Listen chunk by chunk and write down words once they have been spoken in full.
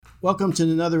Welcome to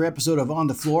another episode of On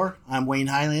the Floor. I'm Wayne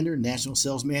Highlander, National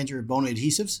Sales Manager at Bona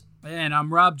Adhesives. And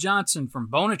I'm Rob Johnson from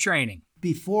Bona Training.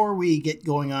 Before we get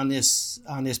going on this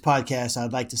podcast,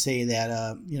 I'd like to say that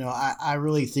I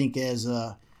really think as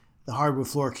the hardwood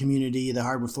floor community, the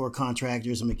hardwood floor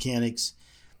contractors and mechanics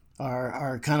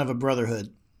are kind of a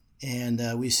brotherhood, and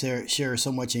we share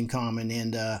so much in common.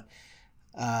 And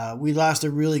we lost a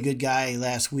really good guy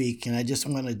last week, and I just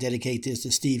want to dedicate this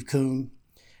to Steve Kuhn,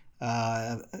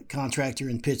 a contractor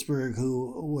in Pittsburgh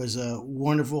who was a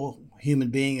wonderful human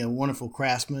being, a wonderful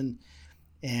craftsman,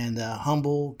 and a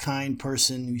humble, kind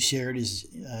person who shared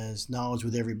his knowledge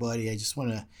with everybody. I just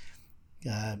want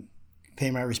to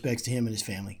pay my respects to him and his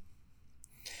family.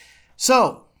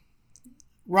 So,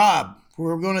 Rob,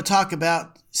 we're going to talk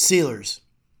about sealers.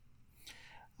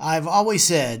 I've always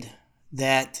said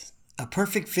that a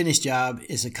perfect finish job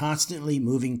is a constantly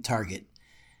moving target.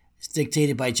 It's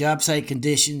dictated by job site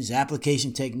conditions,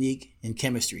 application technique, and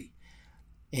chemistry.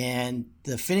 And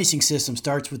the finishing system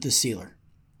starts with the sealer.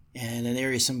 And an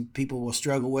area some people will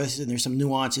struggle with, and there's some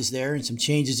nuances there and some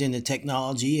changes in the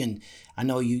technology. And I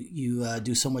know you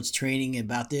do so much training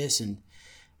about this. And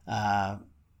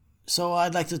so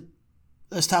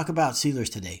let's talk about sealers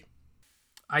today.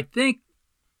 I think,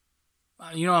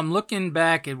 I'm looking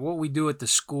back at what we do at the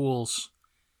schools,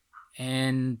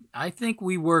 and I think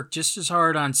we work just as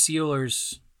hard on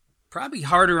sealers, probably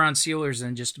harder on sealers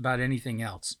than just about anything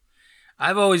else.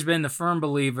 I've always been the firm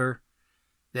believer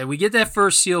that we get that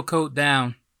first seal coat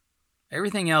down,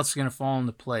 everything else is going to fall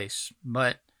into place.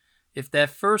 But if that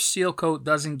first seal coat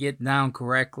doesn't get down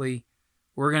correctly,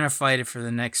 we're going to fight it for the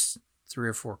next 3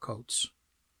 or 4 coats,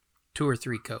 2 or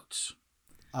 3 coats.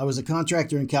 I was a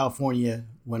contractor in California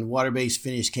when water-based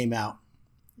finish came out.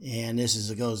 And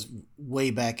it goes way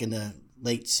back in the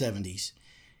late 70s.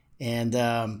 And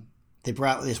they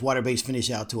brought this water-based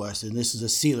finish out to us. And this is a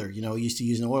sealer. We used to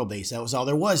use an oil-based. That was all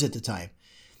there was at the time.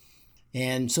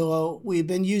 And so we've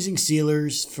been using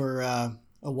sealers for a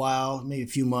while, maybe a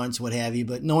few months, what have you.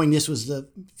 But knowing this was the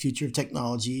future of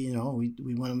technology,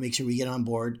 we want to make sure we get on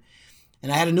board.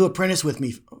 And I had a new apprentice with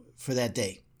me for that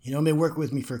day. Been working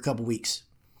with me for a couple weeks.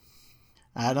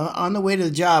 On the way to the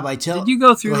job, Did you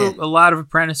go through a lot of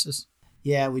apprentices?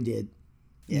 Yeah, we did.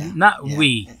 Yeah. Not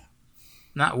we.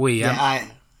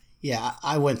 Yeah,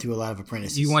 I went through a lot of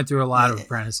apprentices. You went through a lot of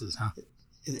apprentices, huh?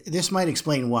 This might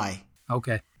explain why.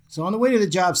 Okay. So on the way to the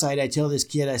job site, I tell this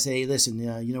kid, I say, listen,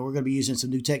 we're going to be using some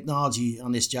new technology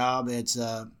on this job. It's,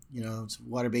 it's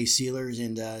water-based sealers,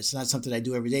 and it's not something I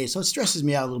do every day. So it stresses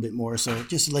me out a little bit more. So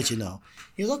just to let you know.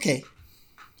 He goes, okay.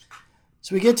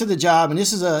 So we get to the job, and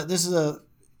this is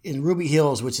in Ruby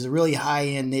Hills, which is a really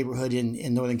high-end neighborhood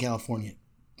in Northern California.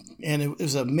 And it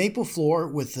was a maple floor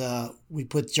with we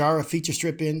put Jara feature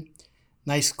strip in,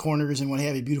 nice corners and what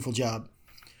have you, beautiful job.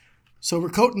 So we're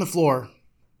coating the floor,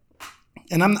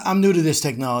 and I'm new to this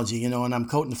technology, and I'm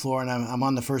coating the floor, and I'm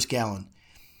on the first gallon,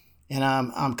 and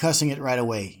I'm cussing it right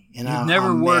away. And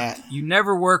You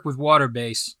never work with water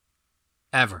base,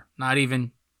 ever, not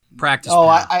even practice. Oh,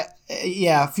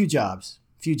 a few jobs,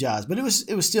 but it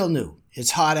was still new.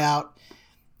 It's hot out,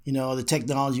 the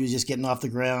technology was just getting off the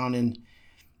ground, and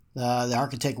the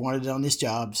architect wanted it on this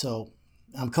job. So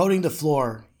I'm coating the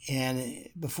floor, and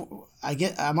before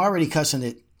I'm already cussing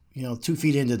it, 2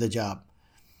 feet into the job,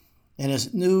 and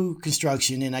it's new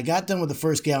construction. And I got done with the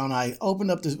first gallon. I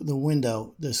opened up the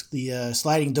window, the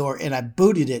sliding door, and I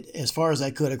booted it as far as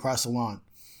I could across the lawn.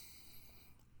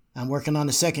 I'm working on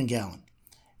the second gallon.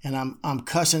 And I'm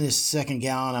cussing this second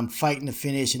gallon. I'm fighting the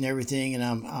finish and everything, and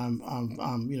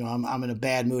I'm in a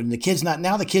bad mood. And the kid's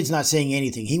not saying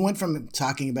anything. He went from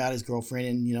talking about his girlfriend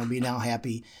and being all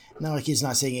happy. Now the kid's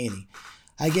not saying anything.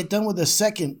 I get done with the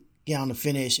second gallon to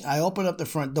finish. I open up the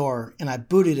front door and I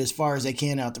boot it as far as I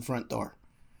can out the front door.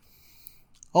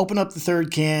 Open up the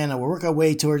third can. I work our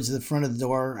way towards the front of the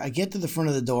door. I get to the front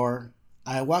of the door.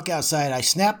 I walk outside. I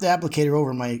snap the applicator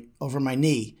over my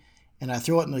knee, and I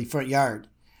throw it in the front yard.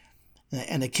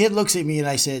 And the kid looks at me, and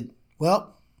I said,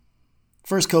 well,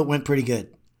 first coat went pretty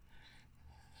good.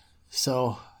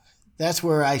 So that's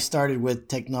where I started with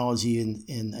technology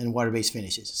and water-based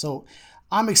finishes. So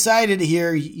I'm excited to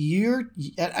hear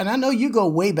and I know you go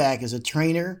way back as a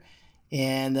trainer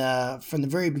and from the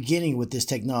very beginning with this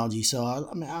technology. So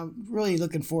I'm really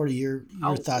looking forward to your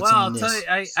thoughts on this. I'll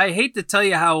tell you, I hate to tell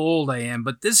you how old I am,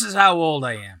 but this is how old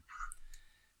I am.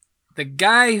 The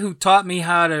guy who taught me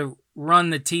how to run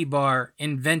the T-bar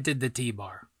invented the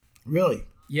T-bar. Really?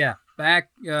 Yeah. Back,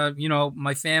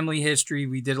 my family history,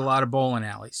 we did a lot of bowling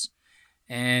alleys.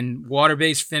 And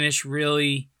water-based finish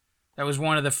really, that was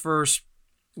one of the first,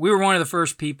 we were one of the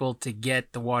first people to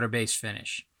get the water-based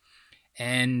finish.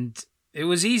 And it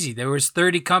was easy. There was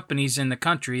 30 companies in the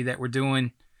country that were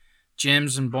doing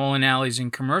gyms and bowling alleys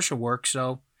and commercial work.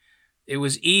 So it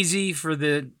was easy for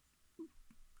the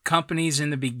companies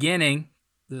in the beginning,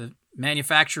 the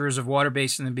manufacturers of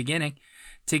water-based in the beginning,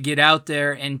 to get out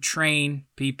there and train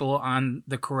people on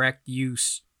the correct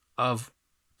use of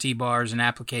T-bars and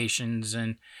applications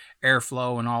and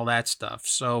airflow and all that stuff.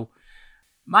 So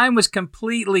mine was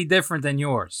completely different than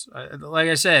yours. Like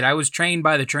I said, I was trained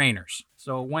by the trainers.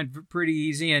 So it went pretty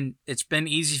easy, and it's been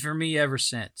easy for me ever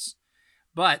since.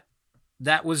 But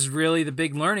that was really the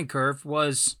big learning curve,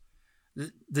 was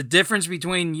the difference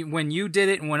between when you did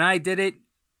it and when I did it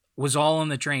was all in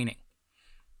the training.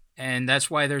 And that's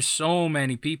why there's so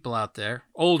many people out there,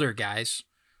 older guys,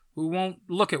 who won't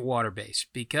look at water-based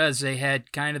because they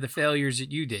had kind of the failures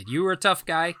that you did. You were a tough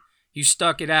guy. You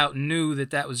stuck it out and knew that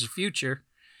that was the future.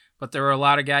 But there were a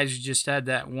lot of guys who just had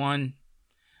that one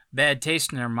bad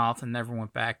taste in their mouth and never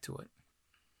went back to it.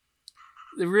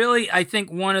 Really, I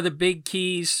think one of the big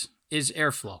keys is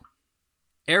airflow.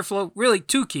 Airflow, really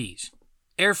two keys.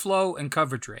 Airflow and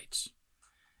coverage rates.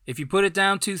 If you put it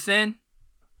down too thin,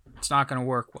 it's not going to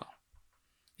work well.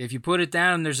 If you put it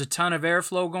down and there's a ton of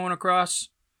airflow going across,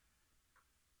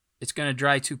 it's going to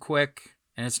dry too quick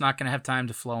and it's not going to have time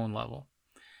to flow and level.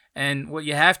 And what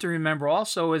you have to remember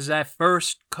also is that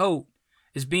first coat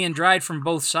is being dried from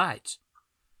both sides.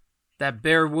 That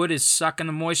bare wood is sucking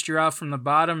the moisture out from the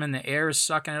bottom and the air is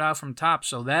sucking it out from top.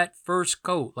 So that first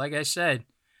coat, like I said,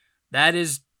 that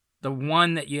is the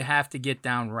one that you have to get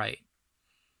down right.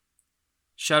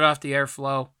 Shut off the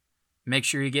airflow. Make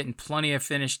sure you're getting plenty of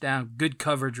finish down, good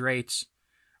coverage rates.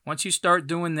 Once you start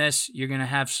doing this, you're going to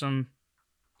have some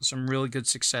really good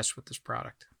success with this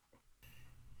product.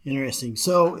 Interesting.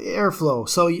 So airflow.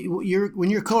 So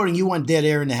when you're coating, you want dead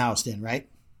air in the house then, right?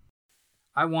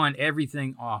 I want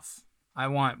everything off. I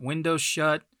want windows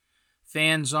shut,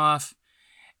 fans off.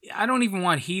 I don't even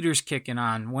want heaters kicking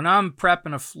on. When I'm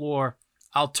prepping a floor,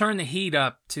 I'll turn the heat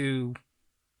up to,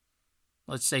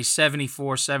 let's say,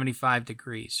 74, 75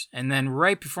 degrees. And then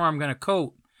right before I'm going to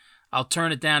coat, I'll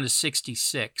turn it down to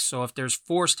 66. So if there's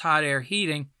forced hot air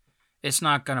heating, it's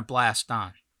not going to blast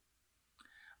on.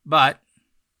 But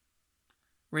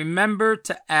remember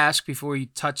to ask before you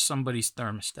touch somebody's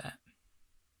thermostat.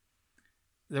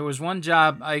 There was one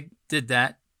job I did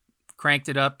that, cranked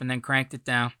it up and then cranked it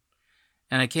down.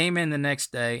 And I came in the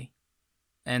next day,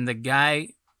 and the guy,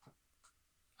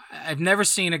 I've never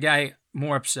seen a guy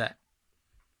more upset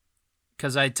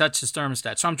because I touched his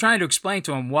thermostat. So I'm trying to explain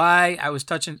to him why I was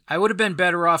touching. I would have been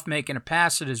better off making a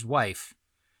pass at his wife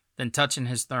than touching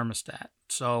his thermostat.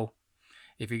 So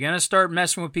if you're going to start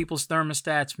messing with people's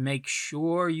thermostats, make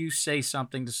sure you say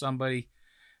something to somebody,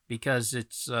 because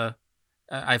it's,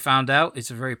 I found out it's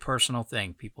a very personal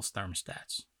thing, people's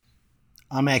thermostats.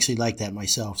 I'm actually like that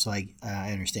myself, so I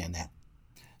understand that.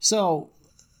 So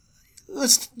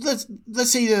let's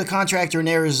say you're the contractor in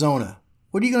Arizona.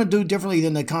 What are you going to do differently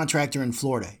than the contractor in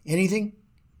Florida? Anything?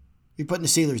 You're putting the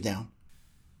sealers down.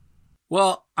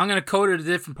 Well, I'm going to coat it a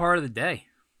different part of the day.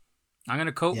 I'm going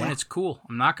to coat when it's cool.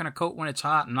 I'm not going to coat when it's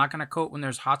hot. I'm not going to coat when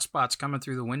there's hot spots coming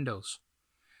through the windows.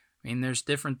 I mean, there's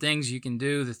different things you can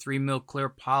do. The 3 mil clear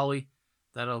poly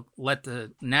that'll let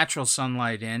the natural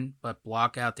sunlight in but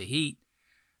block out the heat.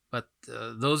 But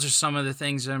those are some of the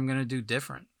things that I'm going to do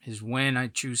different, is when I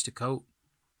choose to coat.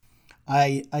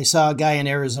 I saw a guy in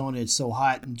Arizona. It's so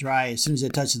hot and dry. As soon as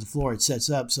it touches the floor, it sets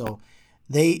up. So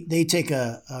they take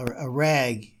a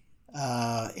rag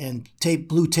and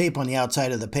blue tape on the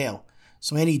outside of the pail.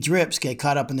 So any drips get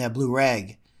caught up in that blue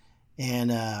rag.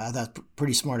 And I thought,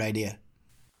 pretty smart idea.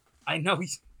 I know.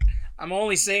 I'm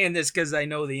only saying this because I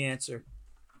know the answer.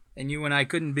 And you and I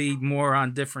couldn't be more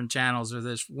on different channels of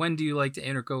this. When do you like to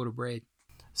intercoat a braid?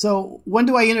 So when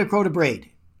do I intercoat a braid?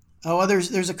 Oh, well,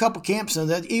 there's a couple camps on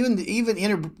that. Even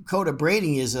intercoat a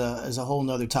braiding is a whole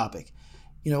nother topic.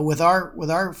 You know, with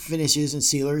our finishes and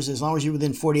sealers, as long as you're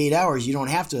within 48 hours, you don't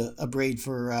have to abrade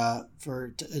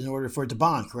in order for it to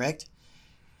bond. Correct?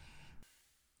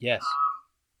 Yes.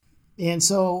 And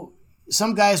so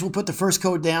some guys will put the first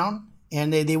coat down,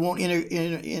 and they won't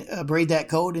braid that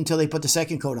coat until they put the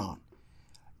second coat on.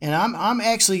 And I'm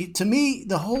actually, to me,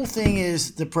 the whole thing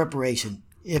is the preparation.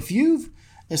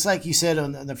 It's like you said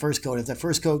on the first coat, if the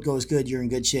first coat goes good, you're in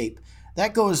good shape.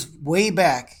 That goes way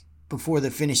back before the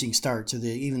finishing starts, or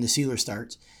even the sealer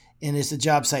starts, and it's the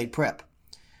job site prep.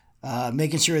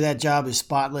 Making sure that job is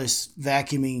spotless,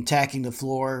 vacuuming, tacking the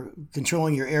floor,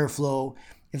 controlling your airflow.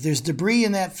 If there's debris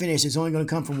in that finish, it's only going to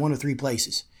come from one of three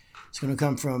places. It's going to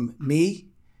come from me,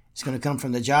 It's going to come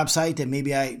from the job site that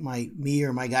maybe me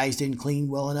or my guys didn't clean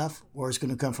well enough, or it's going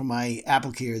to come from my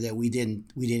applicator that we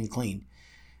didn't clean.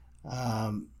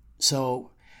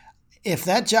 So if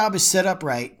that job is set up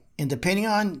right, and depending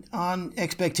on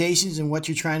expectations and what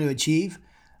you're trying to achieve,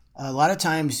 a lot of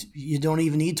times you don't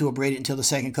even need to abrade it until the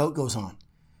second coat goes on.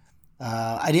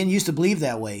 I didn't used to believe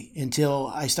that way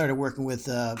until I started working with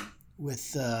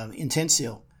Intense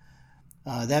Seal.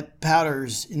 That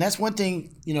powders, and that's one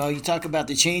thing, you talk about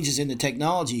the changes in the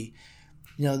technology.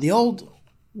 The old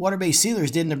water-based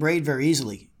sealers didn't abrade very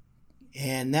easily.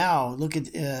 And now look at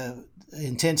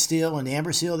Intense Steel and the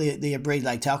Amber Seal, they abrade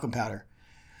like talcum powder.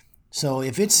 So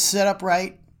if it's set up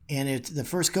right and if the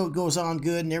first coat goes on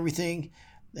good and everything,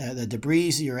 the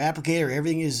debris, your applicator,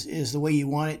 everything is the way you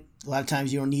want it, a lot of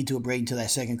times you don't need to abrade until that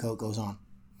second coat goes on.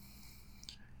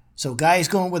 So guys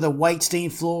going with a white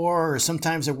stained floor, or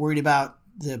sometimes they're worried about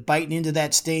the biting into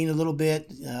that stain a little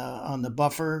bit on the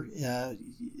buffer.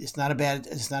 It's not a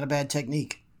bad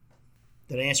technique.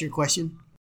 Did I answer your question?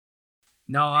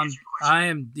 No,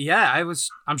 I'm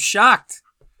shocked.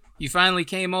 You finally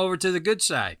came over to the good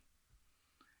side.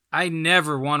 I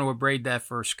never want to abrade that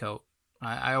first coat.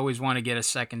 I always want to get a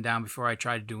second down before I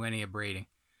try to do any abrading,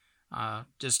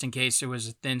 just in case there was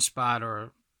a thin spot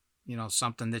or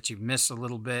something that you miss a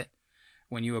little bit.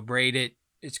 When you abrade it,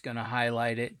 it's going to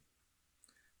highlight it.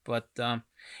 But,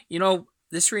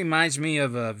 this reminds me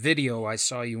of a video I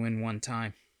saw you in one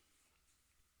time.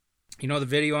 You know the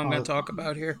video I'm going to talk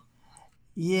about here?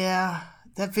 Yeah,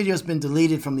 that video's been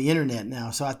deleted from the internet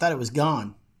now, so I thought it was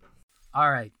gone. All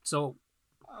right, so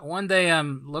one day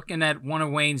I'm looking at one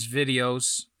of Wayne's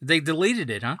videos. They deleted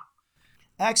it, huh?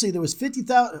 Actually, there was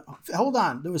 50,000. Hold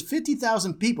on, there was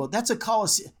 50,000 people. That's a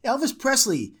Coliseum. Elvis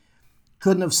Presley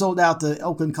couldn't have sold out the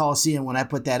Oakland Coliseum when I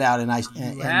put that out, and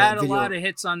had a lot of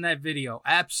hits on that video.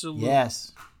 Absolutely.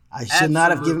 Yes, I should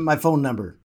not have given my phone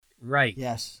number. Right.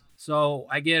 Yes. So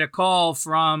I get a call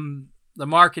from the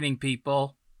marketing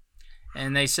people,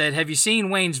 and they said, "Have you seen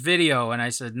Wayne's video?" And I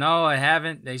said, "No, I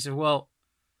haven't." They said, "Well,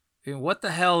 what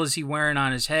the hell is he wearing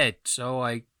on his head?" So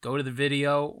I go to the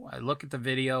video, I look at the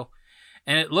video,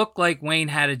 and it looked like Wayne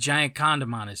had a giant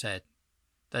condom on his head.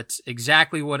 That's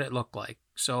exactly what it looked like.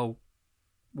 So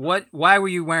why were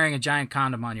you wearing a giant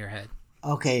condom on your head?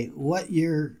 Okay, what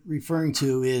you're referring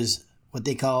to is what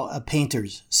they call a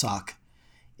painter's sock.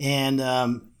 And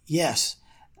yes,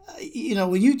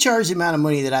 when you charge the amount of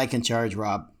money that I can charge,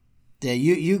 Rob, that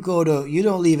you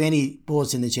don't leave any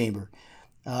bullets in the chamber.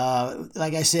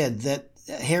 Like I said, that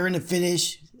hair in the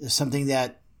finish is something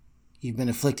that you've been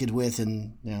afflicted with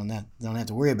and don't have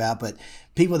to worry about. But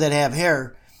people that have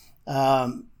hair,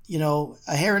 a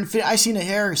hair in finish, I seen a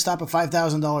hair stop a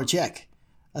 $5,000 check,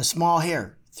 a small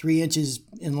hair, 3 inches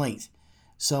in length.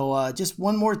 So just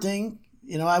one more thing,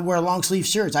 I wear long sleeve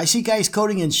shirts. I see guys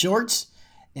coating in shorts,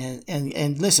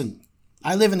 and listen,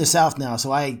 I live in the South now,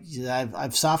 so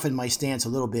I've softened my stance a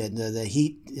little bit. The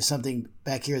heat is something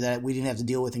back here that we didn't have to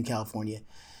deal with in California.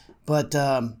 But,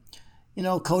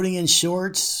 coating in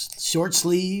shorts, short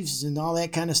sleeves, and all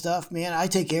that kind of stuff, man, I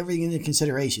take everything into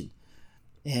consideration.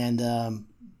 And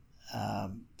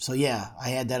so, yeah, I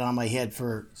had that on my head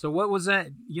for... So what was that?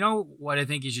 You know what I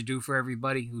think you should do for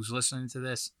everybody who's listening to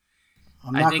this?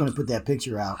 I'm not going to put that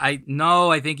picture out. I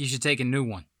think you should take a new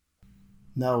one.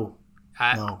 No.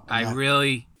 I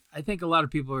think a lot of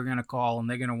people are going to call and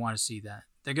they're going to want to see that.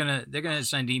 They're going to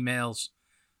send emails.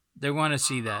 They want to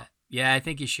see that. Yeah, I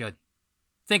think you should.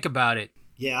 Think about it.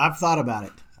 Yeah, I've thought about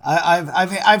it.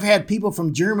 I've had people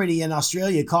from Germany and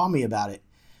Australia call me about it.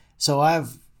 So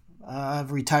I've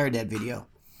retired that video.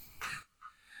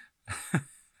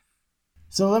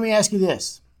 So let me ask you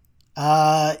this.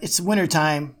 It's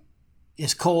wintertime.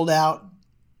 It's cold out.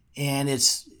 And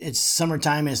it's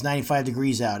summertime and it's 95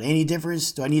 degrees out. Any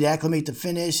difference? Do I need to acclimate the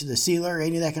finish, the sealer,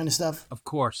 any of that kind of stuff? Of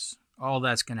course. All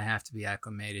that's going to have to be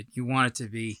acclimated. You want it to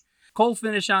be cold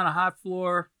finish on a hot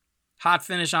floor, hot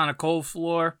finish on a cold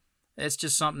floor. It's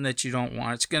just something that you don't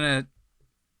want. It's going to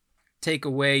take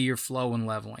away your flow and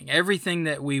leveling. Everything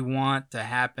that we want to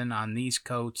happen on these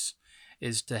coats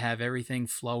is to have everything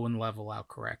flow and level out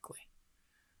correctly.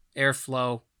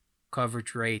 Airflow,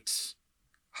 coverage rates,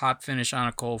 hot finish on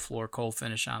a cold floor, cold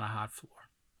finish on a hot floor.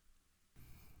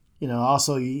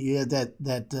 Also you had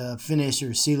that finish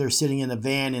or sealer sitting in a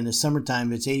van in the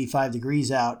summertime. It's 85 degrees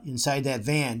out inside that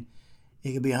van.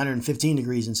 It could be 115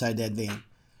 degrees inside that van.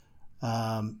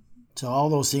 So all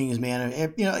those things,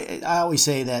 man. I always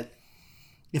say that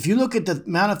if you look at the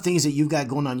amount of things that you've got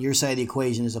going on your side of the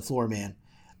equation as a floor man,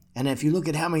 and if you look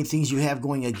at how many things you have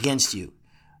going against you,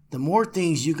 the more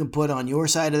things you can put on your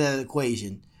side of that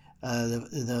equation,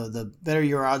 the better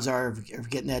your odds are of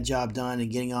getting that job done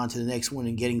and getting on to the next one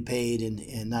and getting paid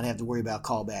and not have to worry about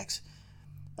callbacks.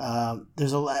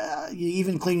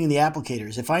 Even cleaning the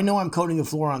applicators. If I know I'm coating a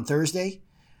floor on Thursday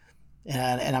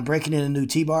and I'm breaking in a new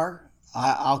T-bar,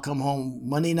 I'll come home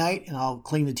Monday night and I'll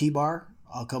clean the T-bar.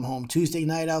 I'll come home Tuesday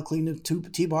night, I'll clean the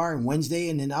T-bar, and Wednesday,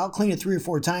 and then I'll clean it 3 or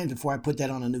 4 times before I put that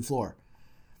on a new floor.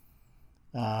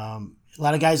 A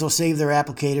lot of guys will save their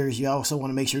applicators. You also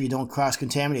want to make sure you don't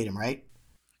cross-contaminate them, right?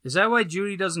 Is that why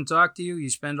Judy doesn't talk to you? You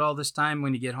spend all this time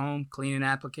when you get home cleaning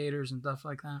applicators and stuff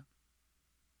like that?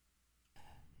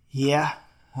 Yeah.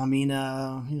 I mean,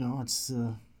 I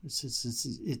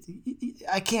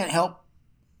can't help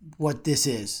what this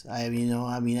is.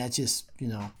 That's just,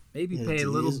 Maybe pay a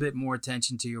little bit more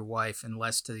attention to your wife and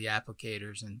less to the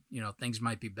applicators, and things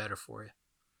might be better for you.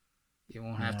 You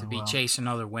won't have to be chasing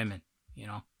other women.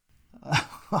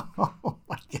 Oh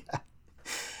my God!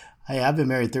 Hey, I've been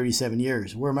married 37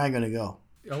 years. Where am I going to go?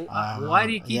 Why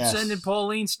do you keep sending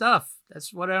Pauline stuff?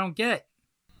 That's what I don't get.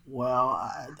 Well,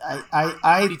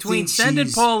 I between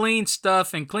sending Pauline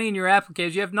stuff and cleaning your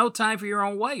applicators, you have no time for your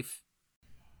own wife.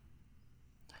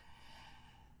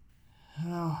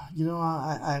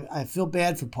 I feel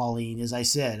bad for Pauline. As I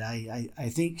said, I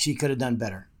think she could have done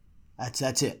better.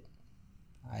 That's it.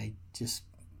 I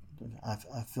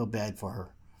feel bad for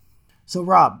her. So,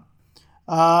 Rob,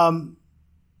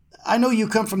 I know you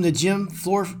come from the gym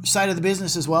floor side of the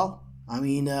business as well. On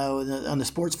the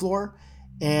sports floor,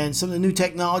 and some of the new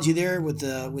technology there with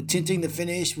tinting the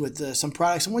finish with some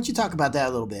products. I want you to talk about that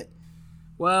a little bit.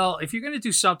 Well, if you're going to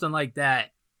do something like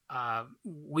that,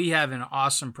 we have an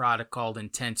awesome product called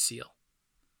Intense Seal.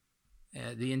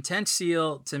 The Intense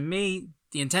Seal, to me,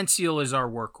 the Intense Seal is our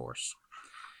workhorse.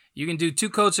 You can do 2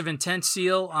 coats of Intense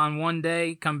Seal on one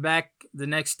day, come back the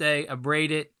next day,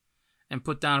 abrade it, and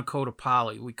put down a coat of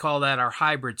poly. We call that our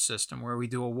hybrid system, where we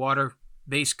do a water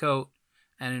base coat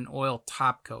and an oil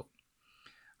top coat.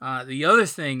 The other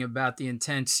thing about the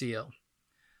Intense Seal,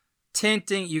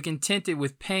 tinting, you can tint it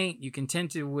with paint, you can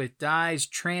tint it with dyes,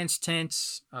 trans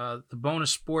tints, the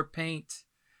Bonus Sport paint,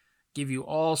 give you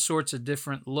all sorts of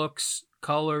different looks,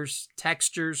 colors,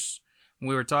 textures.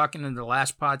 We were talking in the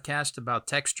last podcast about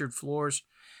textured floors.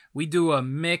 We do a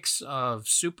mix of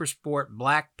Super Sport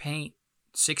black paint,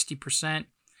 60%,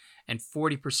 and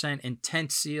 40%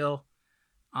 Intense Seal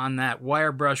on that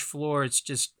wire brush floor. It's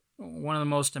just one of the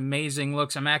most amazing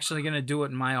looks. I'm actually going to do it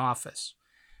in my office.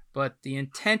 But the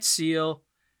Intense Seal,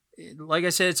 like I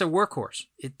said, it's a workhorse.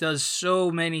 It does so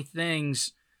many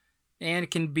things, and it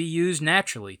can be used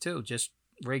naturally too. Just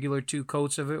regular 2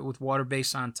 coats of it with water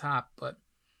base on top. But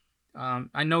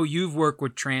I know you've worked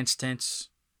with trans tints.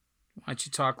 Why don't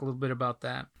you talk a little bit about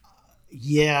that?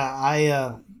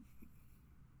 Yeah,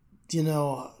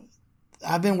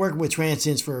 I've been working with trans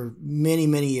tints for many,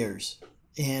 many years,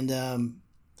 and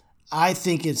I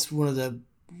think it's one of the.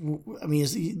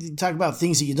 You talk about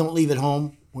things that you don't leave at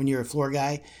home when you're a floor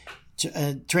guy.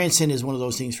 Trans tint is one of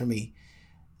those things for me.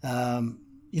 In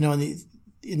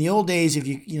the old days, if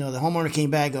the homeowner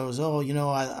came back, goes,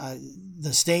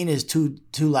 the stain is too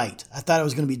light. I thought it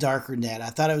was going to be darker than that. I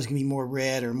thought it was going to be more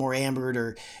red or more ambered.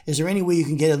 Or is there any way you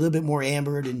can get a little bit more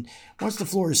ambered? And once the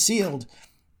floor is sealed,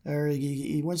 or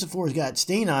once the floor's got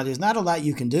stain on it, there's not a lot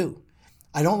you can do.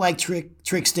 I don't like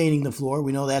trick staining the floor.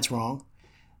 We know that's wrong.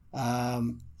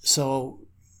 So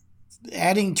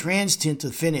adding trans tint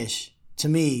to finish, to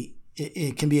me,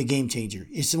 it can be a game changer.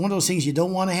 It's one of those things you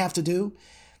don't want to have to do,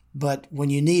 but when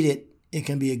you need it, it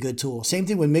can be a good tool. Same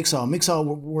thing with Mixol. Mixol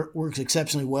works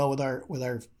exceptionally well with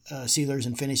our sealers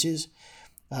and finishes.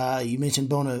 You mentioned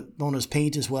Bonus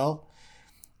paint as well.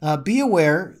 Be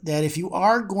aware that if you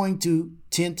are going to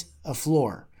tint a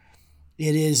floor,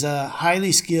 it is a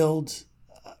highly skilled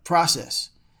process,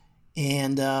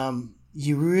 and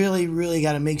you really, really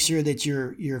got to make sure that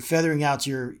you're feathering out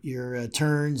your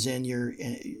turns, and you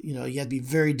have to be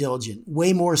very diligent,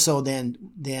 way more so than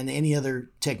any other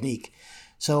technique.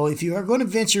 So if you are going to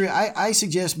venture, I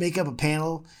suggest make up a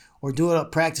panel or do it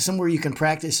up practice somewhere you can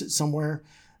practice it somewhere.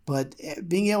 But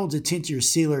being able to tint your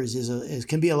sealers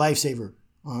can be a lifesaver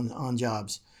on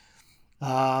jobs.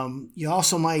 You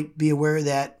also might be aware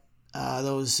that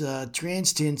those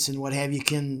trans tints and what have you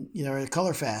are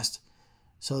color fast,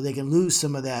 so they can lose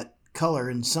some of that color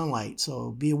in sunlight.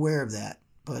 So be aware of that.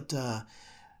 But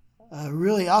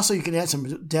really, also you can add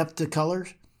some depth to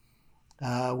colors,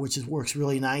 which works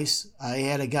really nice. I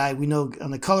had a guy, we know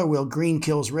on the color wheel, green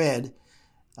kills red,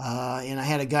 and I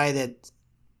had a guy that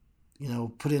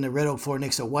put in a red oak floor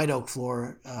next to a white oak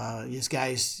floor. These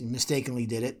guys mistakenly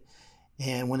did it,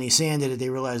 and when they sanded it, they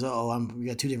realized, we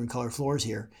got 2 different color floors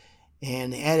here.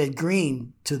 and added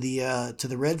green to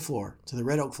the red floor, to the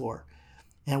red oak floor.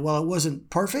 And while it wasn't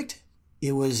perfect,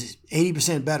 it was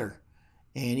 80% better,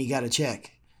 and he got a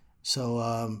check.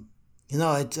 So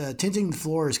tinting the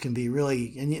floors can be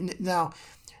really. And now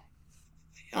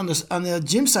on the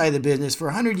gym side of the business, for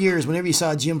 100 years, whenever you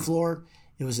saw a gym floor,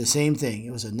 it was the same thing.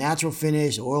 It was a natural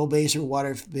finish, oil base or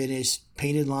water finish,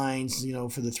 painted lines,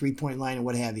 for the 3-point line and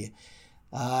what have you.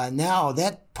 Now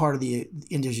that part of the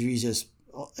industry is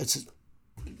it's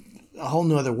a whole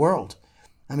nother world.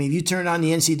 I mean, if you turn on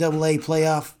the NCAA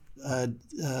playoff,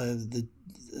 the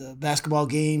basketball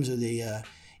games or the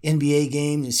NBA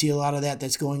games and see a lot of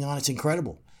that's going on, it's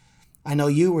incredible. I know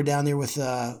you were down there with,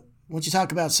 why don't you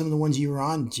talk about some of the ones you were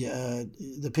on?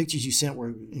 The pictures you sent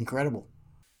were incredible.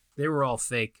 They were all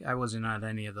fake. I wasn't on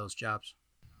any of those jobs.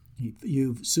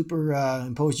 You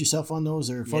superimposed yourself on those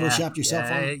or photoshopped yourself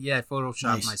on? I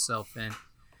photoshopped myself in.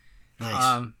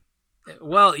 Nice.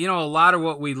 Well, a lot of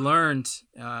what we learned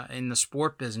in the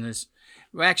sport business,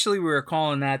 we were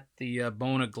calling that the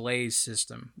Bona glaze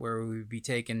system, where we would be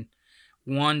taking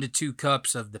 1 to 2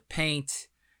 cups of the paint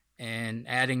and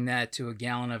adding that to a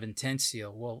gallon of Intense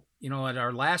Seal. Well, at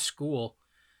our last school,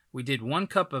 we did 1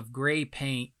 cup of gray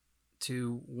paint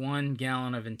to 1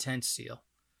 gallon of Intense Seal.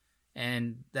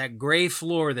 And that gray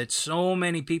floor that so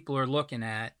many people are looking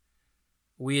at,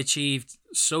 we achieved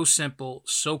so simple,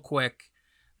 so quick,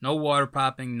 no water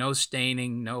popping, no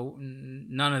staining,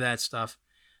 none of that stuff,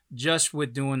 just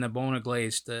with doing the Bona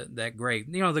glaze, that gray.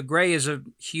 The gray is a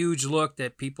huge look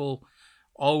that people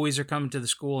always are coming to the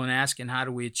school and asking, how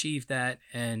do we achieve that?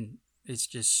 And it's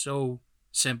just so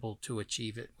simple to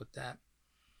achieve it with that.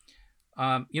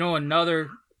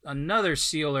 Another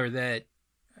sealer that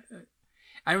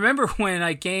I remember when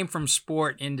I came from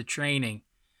sport into training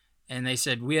and they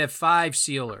said, we have 5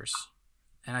 sealers.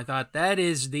 And I thought, that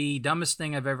is the dumbest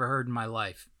thing I've ever heard in my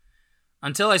life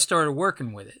until I started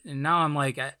working with it. And now I'm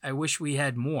like, I wish we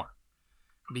had more,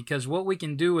 because what we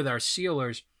can do with our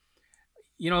sealers,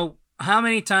 how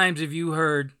many times have you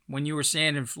heard when you were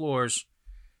sanding floors,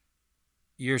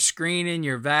 you're screening,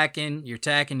 you're vacuuming, you're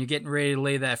tacking, you're getting ready to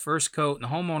lay that first coat, and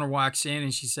the homeowner walks in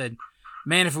and she said,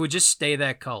 man, if it would just stay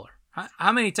that color.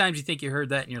 How many times do you think you heard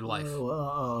that in your life?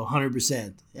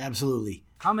 100%. Absolutely.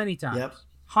 How many times? Yep.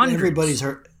 Hundreds.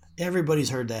 Everybody's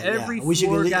heard that. Every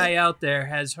floor guy out there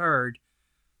has heard,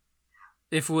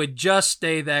 if it would just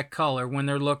stay that color when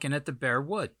they're looking at the bare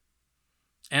wood.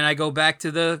 And I go back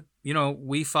to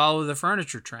we follow the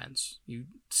furniture trends. You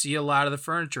see a lot of the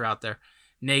furniture out there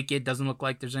naked, doesn't look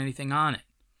like there's anything on it.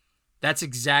 That's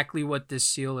exactly what this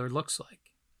sealer looks like.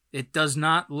 It does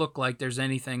not look like there's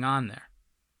anything on there.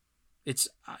 It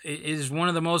is one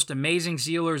of the most amazing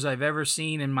sealers I've ever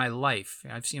seen in my life.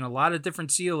 I've seen a lot of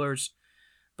different sealers,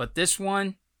 but this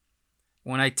one,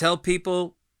 when I tell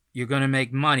people you're going to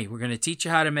make money, we're going to teach you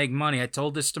how to make money. I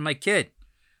told this to my kid.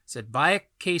 I said, buy a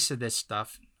case of this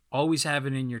stuff. Always have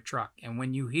it in your truck. And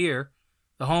when you hear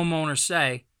the homeowner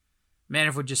say, man,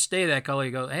 if it would just stay that color,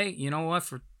 you go, hey, you know what?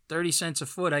 For 30 cents a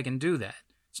foot, I can do that.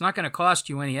 It's not going to cost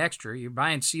you any extra. You're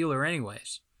buying sealer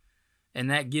anyways. And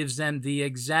that gives them the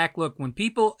exact look. When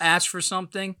people ask for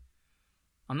something,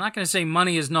 I'm not going to say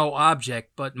money is no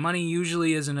object, but money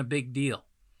usually isn't a big deal.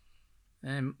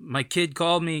 And my kid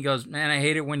called me. He goes, man, I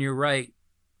hate it when you're right.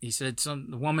 He said,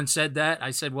 the woman said that.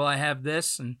 I said, well, I have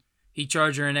this. And he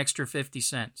charged her an extra 50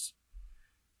 cents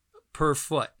per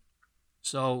foot.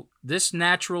 So this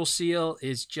natural seal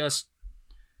is just,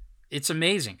 it's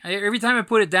amazing. Every time I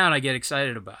put it down, I get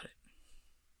excited about it.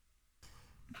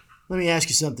 Let me ask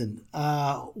you something.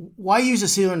 Why use a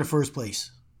sealer in the first place?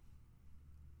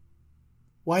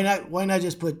 Why not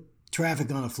just put traffic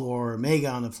on the floor or mega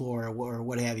on the floor or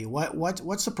what have you?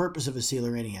 What's the purpose of a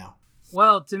sealer anyhow?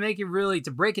 Well,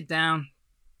 to break it down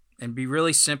and be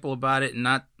really simple about it and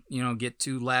not, get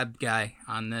too lab guy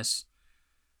on this.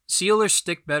 Sealers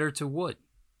stick better to wood.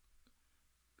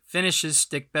 Finishes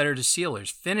stick better to sealers.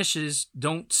 Finishes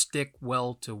don't stick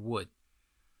well to wood.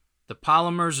 The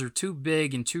polymers are too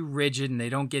big and too rigid, and they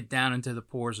don't get down into the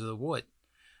pores of the wood.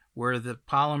 Where the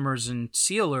polymers and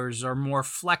sealers are more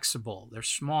flexible. They're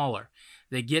smaller.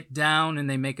 They get down and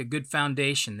they make a good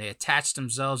foundation. They attach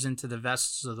themselves into the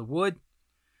vessels of the wood,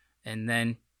 and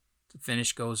then the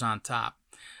finish goes on top.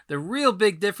 The real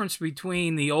big difference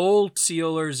between the old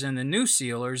sealers and the new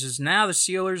sealers is now the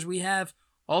sealers we have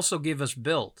also give us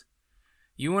build.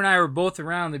 You and I were both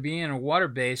around the beginning of water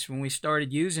base when we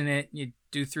started using it. You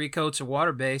do 3 coats of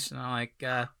water base, and I'm like,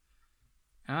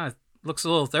 it looks a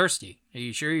little thirsty. Are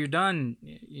you sure you're done?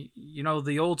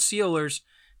 The old sealers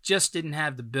just didn't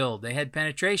have the build. They had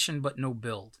penetration, but no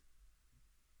build.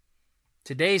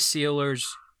 Today's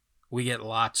sealers we get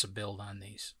lots of build on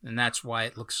these, and that's why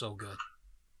it looks so good.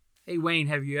 Hey, Wayne,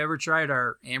 have you ever tried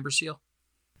our amber seal?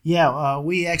 Yeah,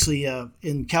 we actually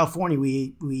in California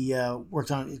we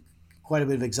worked on quite a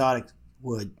bit of exotic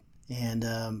wood, and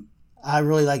I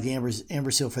really like the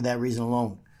amber seal for that reason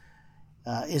alone.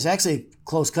 It's actually a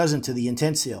close cousin to the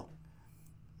intense seal.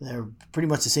 They're pretty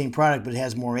much the same product, but it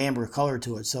has more amber color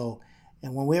to it. So,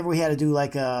 and whenever we had to do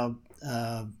like a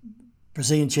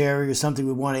Brazilian cherry or something,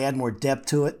 we want to add more depth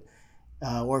to it.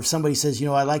 Or if somebody says,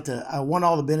 I want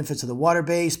all the benefits of the water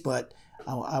base, but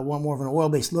I want more of an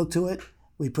oil-based look to it,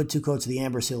 we put 2 coats of the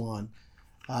amber seal on.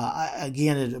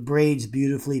 Again, it abrades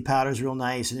beautifully, powders real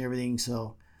nice and everything.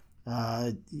 So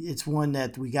it's one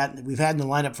that we've had in the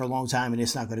lineup for a long time, and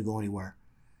it's not going to go anywhere.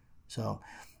 So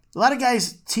a lot of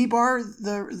guys T-bar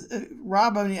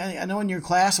Rob. I mean, I know in your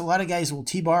class a lot of guys will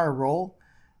T-bar or roll.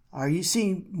 Are you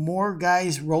seeing more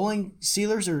guys rolling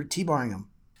sealers or T-barring them?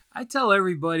 I tell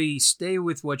everybody, stay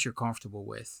with what you're comfortable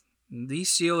with.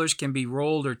 These sealers can be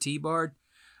rolled or T-barred.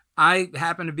 I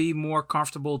happen to be more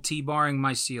comfortable T-barring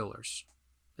my sealers.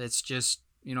 That's just,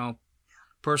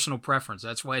 personal preference.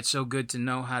 That's why it's so good to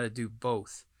know how to do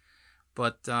both.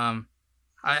 But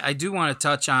I do want to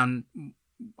touch on,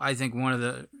 I think one of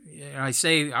the, I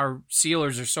say our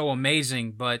sealers are so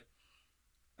amazing, but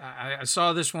I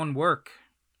saw this one work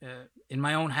in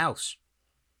my own house.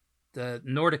 The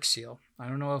Nordic seal. I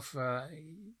don't know if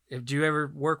do you ever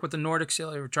work with the Nordic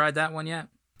seal? Ever tried that one yet?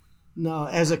 No,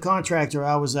 as a contractor,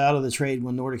 I was out of the trade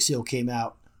when Nordic seal came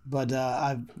out, but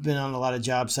I've been on a lot of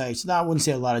job sites. No, I wouldn't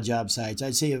say a lot of job sites.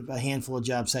 I'd say a handful of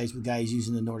job sites with guys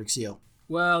using the Nordic seal.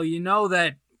 Well,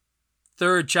 that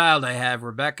third child I have,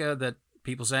 Rebecca, that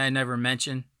people say I never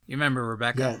mention. You remember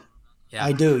Rebecca? Yeah.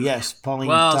 I do. Yes, Pauline.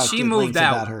 Well, she moved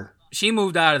out. About her. She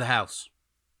moved out of the house.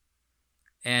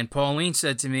 And Pauline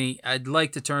said to me, I'd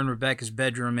like to turn Rebecca's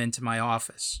bedroom into my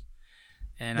office.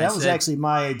 And that was actually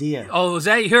my idea. Oh, was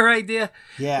that your idea?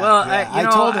 Yeah. Well, yeah. I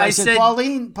told her, I said,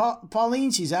 Pauline,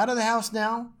 she's out of the house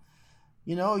now.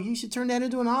 You should turn that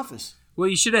into an office. Well,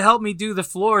 you should have helped me do the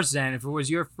floors then if it was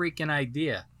your freaking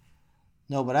idea.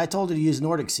 No, but I told her to use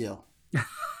Nordic seal.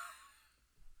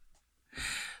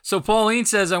 So Pauline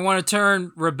says, I want to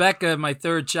turn Rebecca, my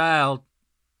third child,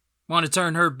 want to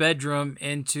turn her bedroom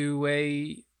into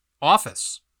a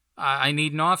office. I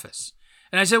need an office.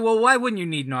 And I said, well, why wouldn't you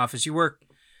need an office? You work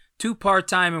 2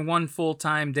 part-time and 1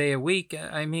 full-time day a week.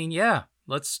 I mean, yeah,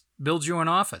 let's build you an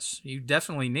office. You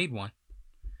definitely need one.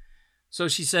 So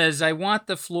she says, I want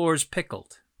the floors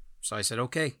pickled. So I said,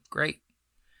 okay, great.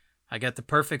 I got the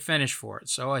perfect finish for it.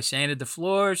 So I sanded the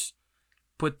floors,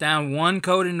 put down 1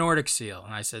 coat of Nordic seal.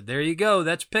 And I said, there you go,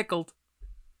 that's pickled.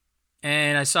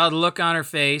 And I saw the look on her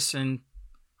face, and,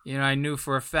 I knew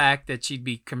for a fact that she'd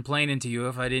be complaining to you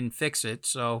if I didn't fix it.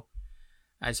 So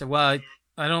I said, well,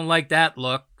 I don't like that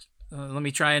look. Let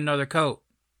me try another coat.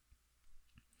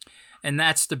 And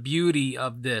that's the beauty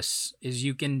of this, is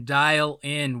you can dial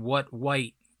in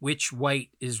which white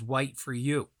is white for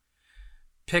you.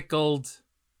 Pickled,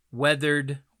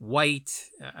 weathered, white.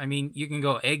 I mean, you can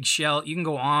go eggshell. You can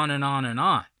go on and on and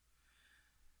on.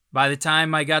 By the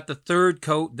time I got the 3rd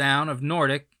coat down of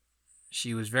Nordic,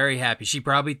 she was very happy. She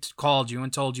probably called you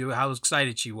and told you how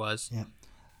excited she was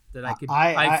that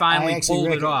I finally pulled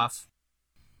it off.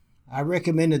 I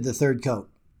recommended the 3rd coat.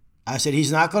 I said,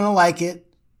 he's not going to like it.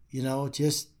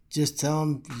 Just tell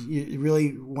him you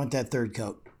really want that 3rd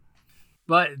coat.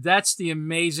 But that's the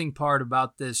amazing part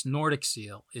about this Nordic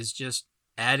seal, is just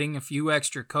adding a few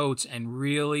extra coats and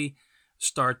really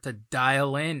start to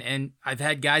dial in. And I've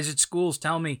had guys at schools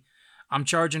tell me I'm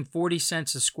charging 40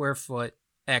 cents a square foot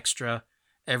extra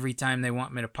every time they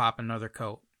want me to pop another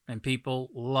coat. And people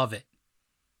love it.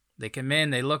 They come in,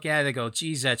 they look at it, they go,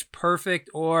 geez, that's perfect.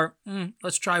 Or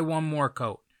let's try 1 more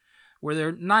coat. Where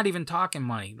they're not even talking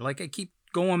money. Like I keep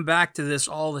going back to this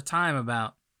all the time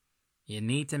about you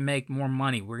need to make more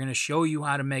money. We're going to show you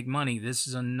how to make money. This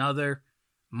is another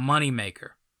money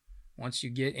maker. Once you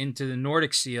get into the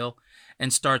Nordic seal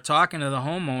and start talking to the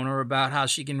homeowner about how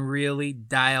she can really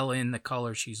dial in the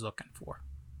color she's looking for.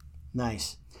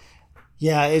 Nice.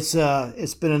 Yeah, it's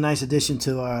been a nice addition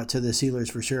to the sealers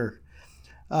for sure.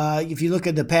 If you look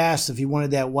at the past, if you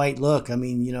wanted that white look, I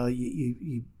mean,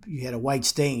 you had a white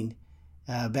stain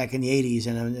back in the 80s,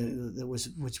 and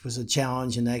which was a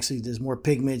challenge. And actually, there's more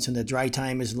pigments, and the dry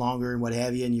time is longer, and what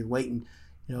have you. And you're waiting,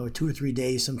 2 or 3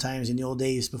 days sometimes in the old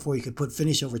days before you could put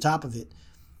finish over top of it.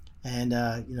 And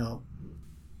go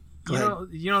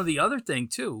ahead. The other thing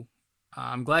too,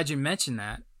 I'm glad you mentioned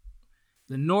that.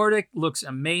 The Nordic looks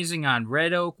amazing on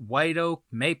red oak, white oak,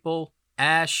 maple,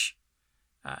 ash.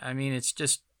 I mean, it's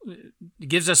just It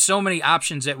gives us so many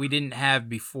options that we didn't have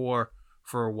before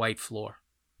for a white floor.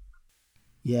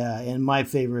 Yeah, and my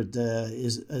favorite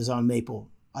is on maple.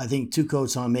 I think 2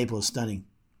 coats on maple is stunning.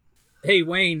 Hey,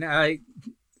 Wayne, are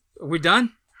we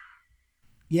done?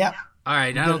 Yep. All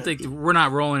right, I don't think we're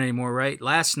not rolling anymore, right?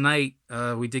 Last night,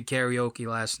 we did karaoke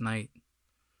last night.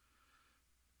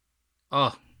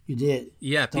 Oh. You did?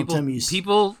 Yeah,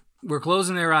 people were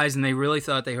closing their eyes and they really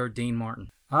thought they heard Dean Martin.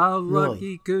 How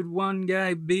lucky could one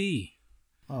guy be?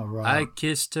 All right. I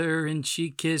kissed her and she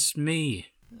kissed me.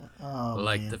 Oh,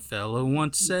 like man. the fellow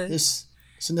once said. This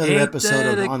is another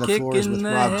episode of On the Floors with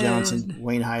Rob Johnson,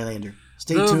 Wayne Highlander.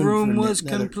 Stay tuned. The room was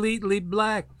completely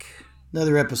black.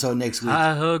 Another episode next week.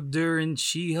 I hugged her and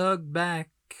she hugged back.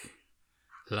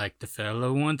 Like the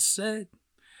fellow once said,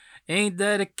 ain't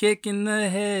that a kick in the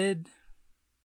head?